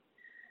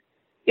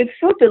 It's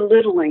so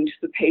belittling to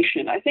the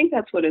patient. I think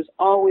that's what has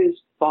always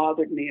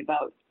bothered me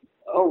about,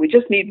 we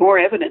just need more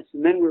evidence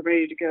and then we're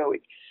ready to go.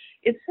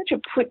 It's such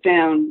a put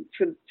down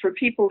for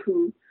people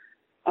who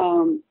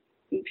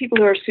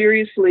are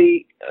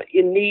seriously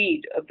in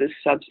need of this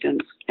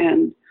substance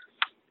and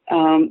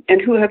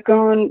who have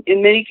gone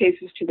in many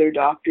cases to their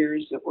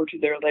doctors or to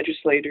their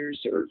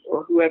legislators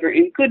or whoever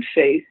in good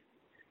faith.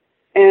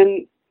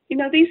 And,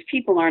 these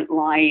people aren't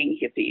lying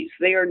hippies.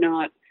 They're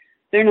not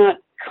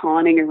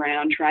conning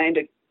around trying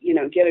to,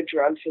 get a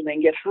drug so they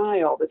can get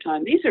high all the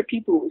time. These are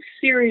people with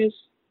serious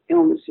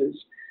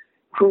illnesses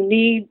who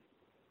need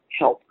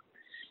help.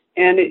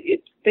 And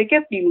they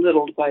get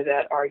belittled by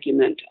that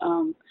argument.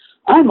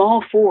 I'm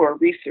all for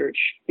research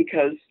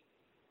because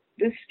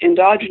this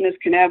endogenous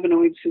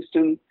cannabinoid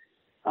system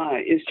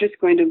is just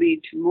going to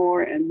lead to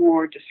more and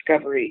more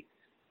discovery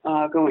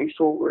going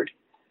forward.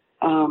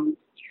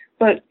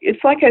 But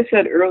it's like I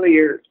said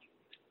earlier,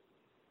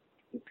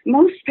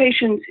 most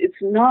patients,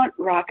 it's not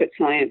rocket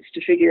science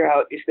to figure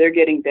out if they're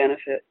getting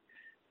benefit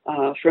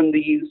from the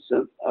use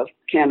of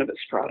cannabis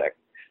product.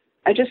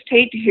 I just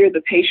hate to hear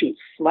the patient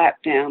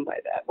slapped down by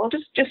that. Well,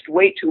 just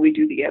wait till we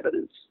do the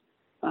evidence.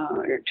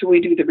 Or till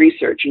we do the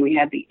research and we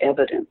have the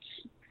evidence.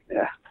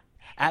 Yeah.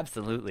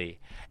 Absolutely.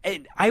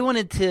 And I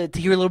wanted to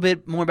hear a little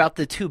bit more about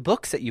the 2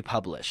 books that you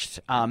published,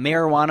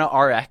 Marijuana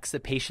RX,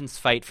 The Patient's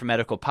Fight for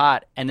Medical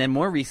Pot, and then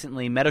more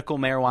recently, Medical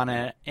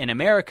Marijuana in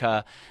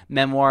America,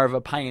 Memoir of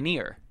a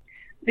Pioneer.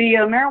 The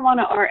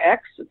Marijuana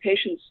RX, The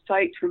Patient's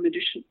Fight for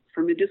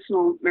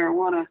Medicinal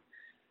Marijuana,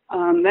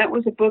 that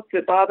was a book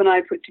that Bob and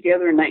I put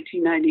together in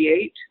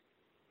 1998.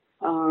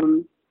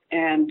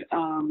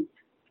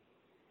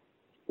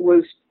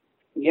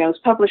 It was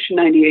published in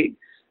 98.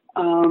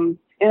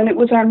 And it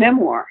was our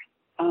memoir.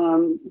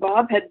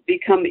 Bob had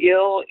become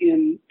ill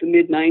in the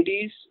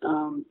mid-90s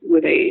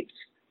with AIDS.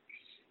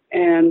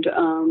 And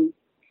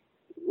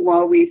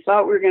while we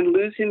thought we were going to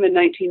lose him in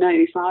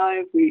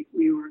 1995,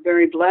 we were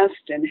very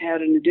blessed and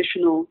had an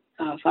additional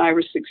 5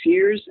 or 6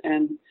 years.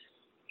 And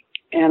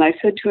I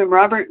said to him,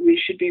 Robert, we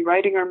should be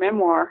writing our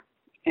memoir.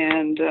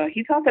 And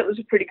he thought that was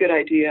a pretty good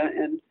idea.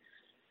 And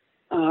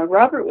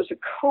Robert was a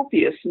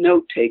copious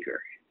note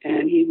taker.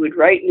 And he would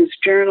write in his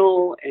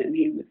journal, and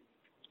he would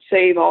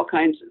save all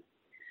kinds of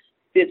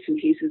bits and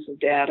pieces of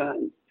data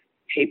and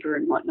paper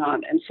and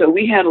whatnot. And so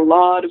we had a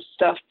lot of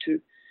stuff to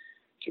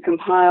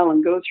compile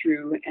and go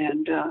through,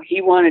 and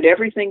he wanted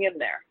everything in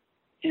there.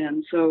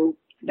 And so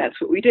that's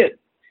what we did.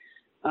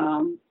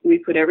 We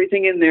put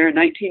everything in there in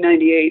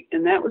 1998,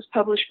 and that was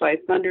published by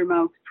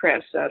Thundermouth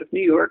Press out of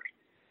New York,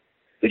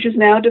 which is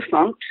now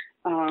defunct.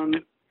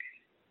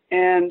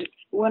 And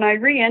when I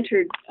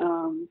re-entered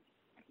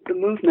the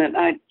movement,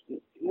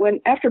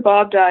 after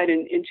Bob died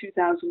in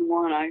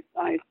 2001,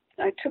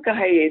 I took a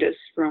hiatus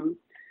from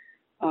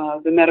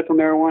the medical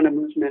marijuana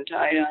movement.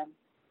 I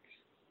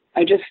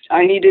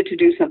needed to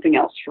do something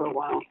else for a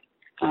while,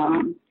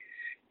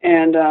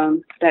 and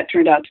that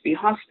turned out to be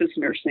hospice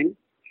nursing,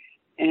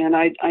 and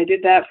I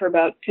did that for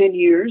about 10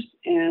 years,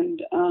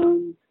 and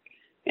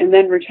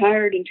then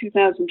retired in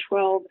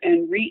 2012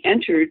 and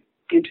re-entered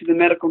into the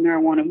medical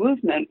marijuana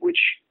movement, which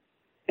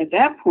at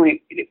that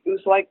point it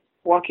was like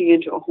walking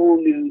into a whole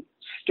new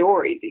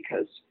story,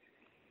 because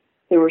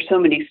there were so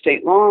many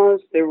state laws.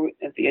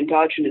 The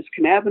endogenous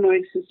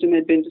cannabinoid system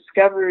had been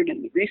discovered,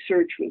 and the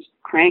research was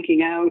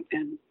cranking out,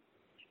 and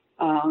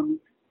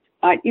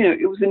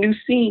it was a new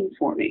scene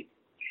for me.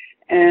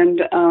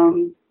 And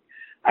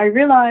I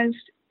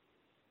realized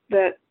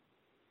that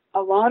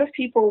a lot of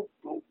people,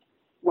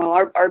 well,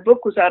 our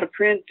book was out of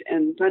print,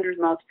 and Thunder's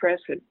Mouth Press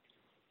had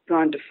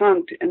gone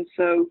defunct, and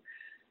so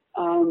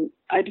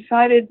I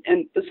decided,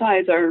 and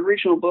besides, our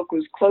original book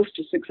was close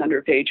to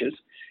 600 pages,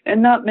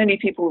 and not many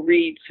people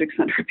read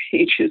 600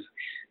 pages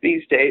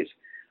these days.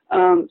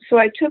 So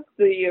I took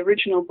the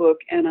original book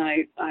and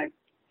I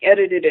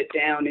edited it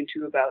down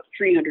into about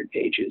 300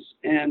 pages,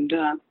 and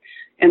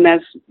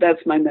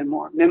that's my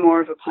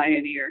memoir of a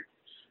pioneer.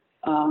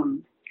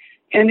 And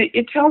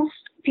it tells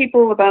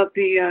people about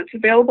it's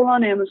available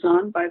on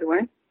Amazon, by the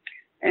way,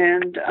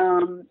 and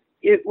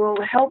it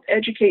will help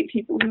educate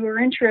people who are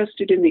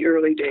interested in the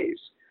early days,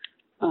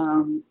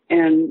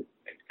 and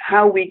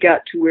how we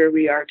got to where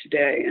we are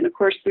today. And of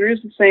course, there is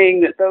a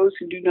saying that those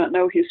who do not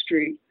know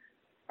history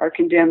are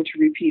condemned to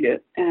repeat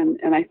it,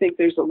 and I think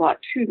there's a lot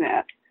to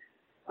that.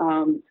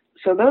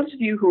 So those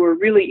of you who are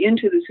really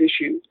into this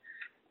issue,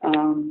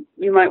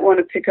 you might want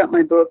to pick up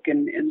my book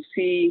and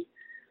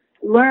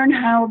learn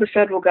how the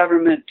federal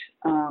government,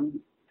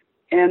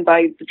 and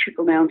by the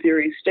trickle-down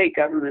theory, state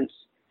governments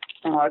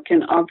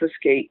can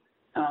obfuscate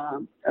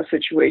a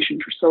situation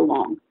for so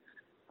long.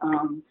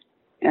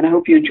 And I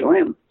hope you enjoy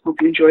them. Hope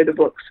you enjoy the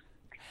books.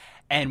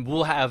 And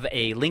we'll have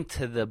a link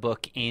to the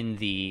book in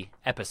the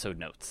episode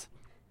notes.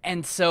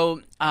 And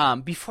so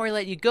before I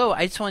let you go,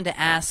 I just wanted to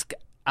ask,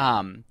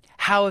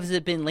 how has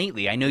it been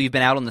lately? I know you've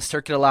been out on the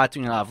circuit a lot,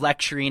 doing a lot of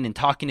lecturing and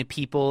talking to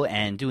people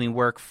and doing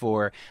work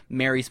for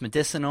Mary's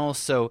Medicinal.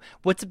 So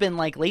what's it been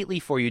like lately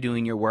for you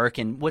doing your work,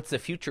 and what's the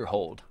future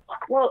hold?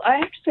 Well, I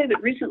have to say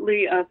that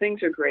recently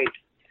things are great.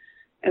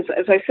 As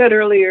I said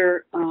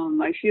earlier,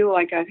 I feel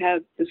like I've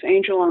had this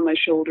angel on my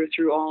shoulder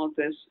through all of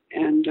this,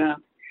 and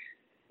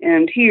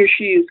he or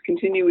she is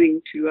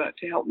continuing to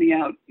help me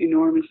out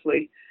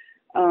enormously.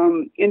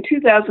 In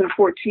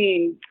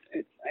 2014,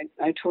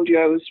 I told you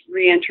I was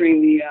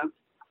re-entering the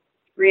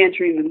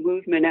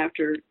movement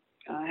after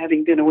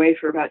having been away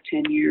for about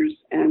 10 years,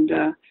 and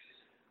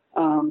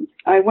I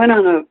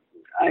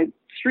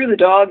threw the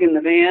dog in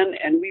the van,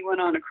 and we went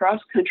on a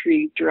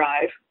cross-country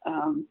drive.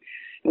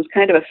 It was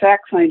kind of a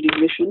fact-finding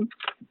mission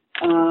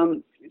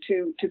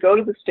to go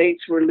to the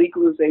states where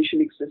legalization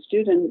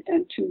existed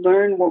and to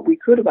learn what we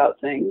could about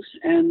things.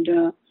 And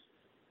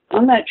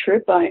on that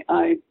trip, I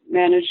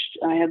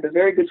had the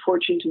very good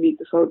fortune to meet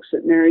the folks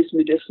at Mary's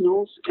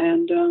Medicinals,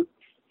 and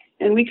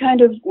we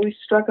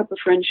struck up a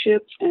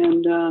friendship,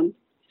 and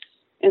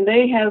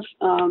they have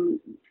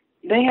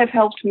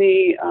helped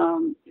me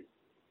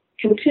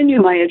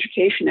continue my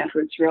education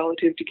efforts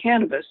relative to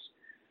cannabis.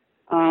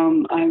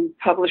 I'm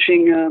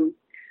publishing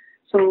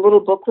some little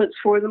booklets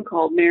for them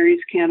called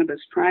Mary's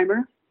Cannabis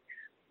Primer.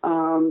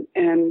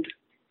 And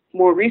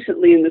more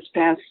recently, in this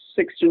past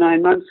 6 to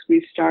 9 months,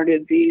 we've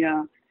started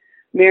the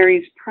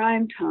Mary's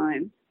Prime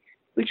Time,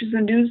 which is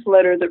a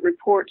newsletter that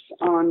reports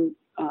on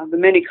the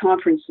many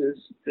conferences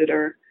that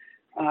are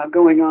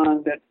going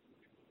on that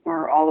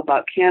are all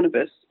about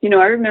cannabis. I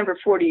remember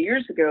 40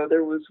 years ago,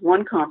 there was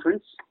one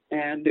conference,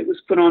 and it was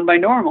put on by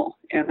Normal,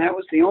 and that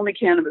was the only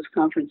cannabis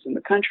conference in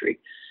the country.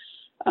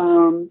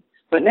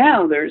 But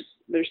now there's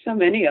so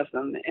many of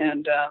them,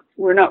 and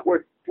we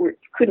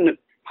couldn't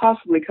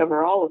possibly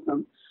cover all of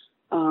them.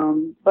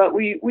 But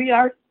we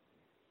are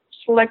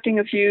selecting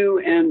a few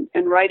and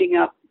writing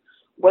up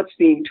what's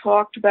being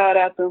talked about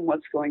at them,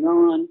 what's going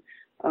on,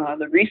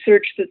 the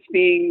research that's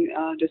being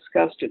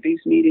discussed at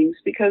these meetings,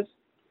 because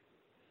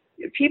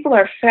people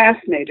are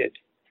fascinated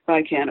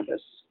by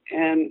cannabis,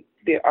 and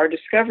our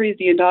discovery of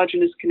the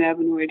endogenous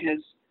cannabinoid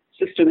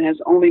system has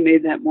only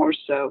made that more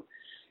so.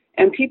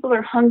 And people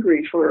are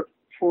hungry for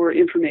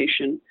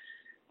information.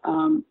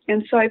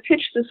 And so I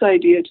pitched this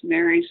idea to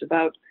Mary's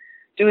about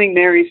doing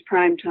Mary's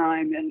Prime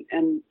Time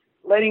and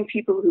letting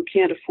people who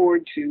can't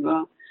afford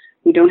to,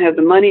 who don't have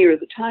the money or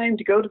the time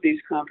to go to these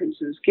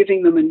conferences,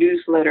 giving them a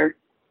newsletter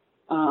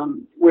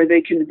where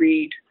they can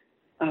read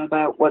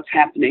about what's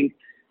happening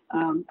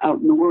out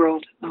in the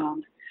world.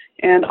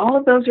 And all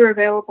of those are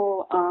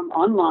available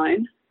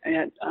online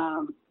at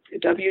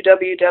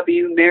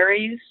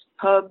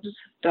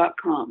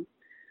www.maryspubs.com.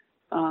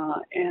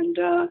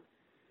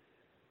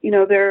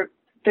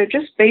 They're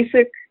just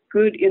basic,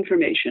 good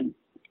information.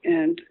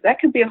 And that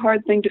can be a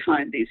hard thing to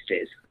find these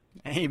days.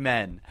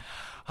 Amen.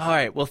 All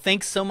right. Well,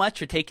 thanks so much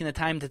for taking the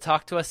time to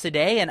talk to us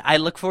today, and I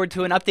look forward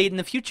to an update in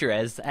the future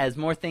as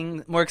more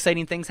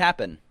exciting things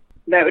happen.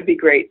 That would be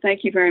great.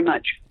 Thank you very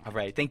much. All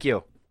right. Thank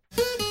you.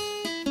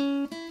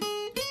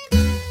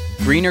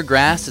 Greener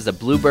Grass is a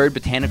Bluebird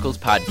Botanicals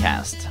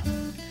podcast.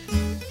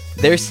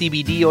 Their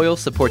CBD oil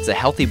supports a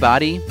healthy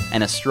body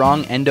and a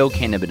strong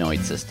endocannabinoid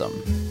system.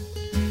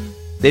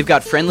 They've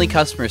got friendly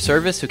customer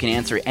service who can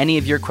answer any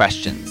of your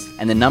questions,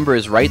 and the number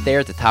is right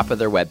there at the top of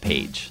their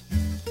webpage.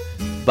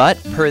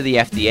 But, per the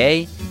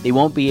FDA, they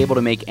won't be able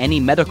to make any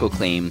medical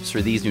claims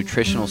for these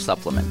nutritional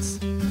supplements.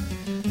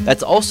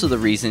 That's also the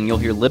reason you'll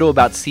hear little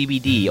about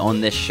CBD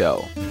on this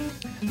show.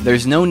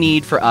 There's no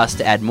need for us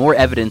to add more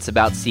evidence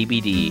about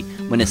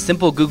CBD when a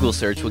simple Google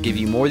search will give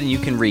you more than you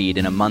can read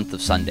in a month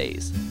of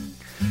Sundays.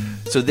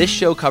 So this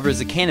show covers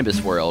the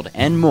cannabis world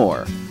and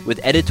more with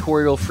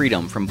editorial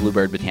freedom from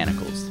Bluebird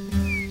Botanicals.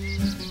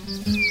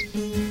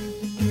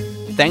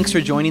 Thanks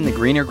for joining the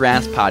Greener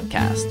Grass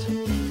podcast.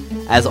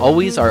 As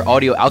always, our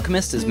audio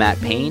alchemist is Matt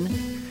Payne.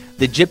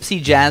 The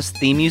Gypsy Jazz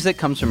theme music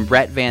comes from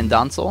Brett Van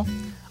Donsel.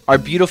 Our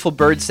beautiful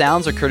bird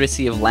sounds are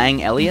courtesy of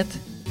Lang Elliott.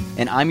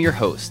 And I'm your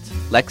host,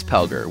 Lex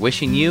Pelger,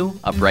 wishing you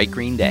a bright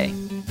green day.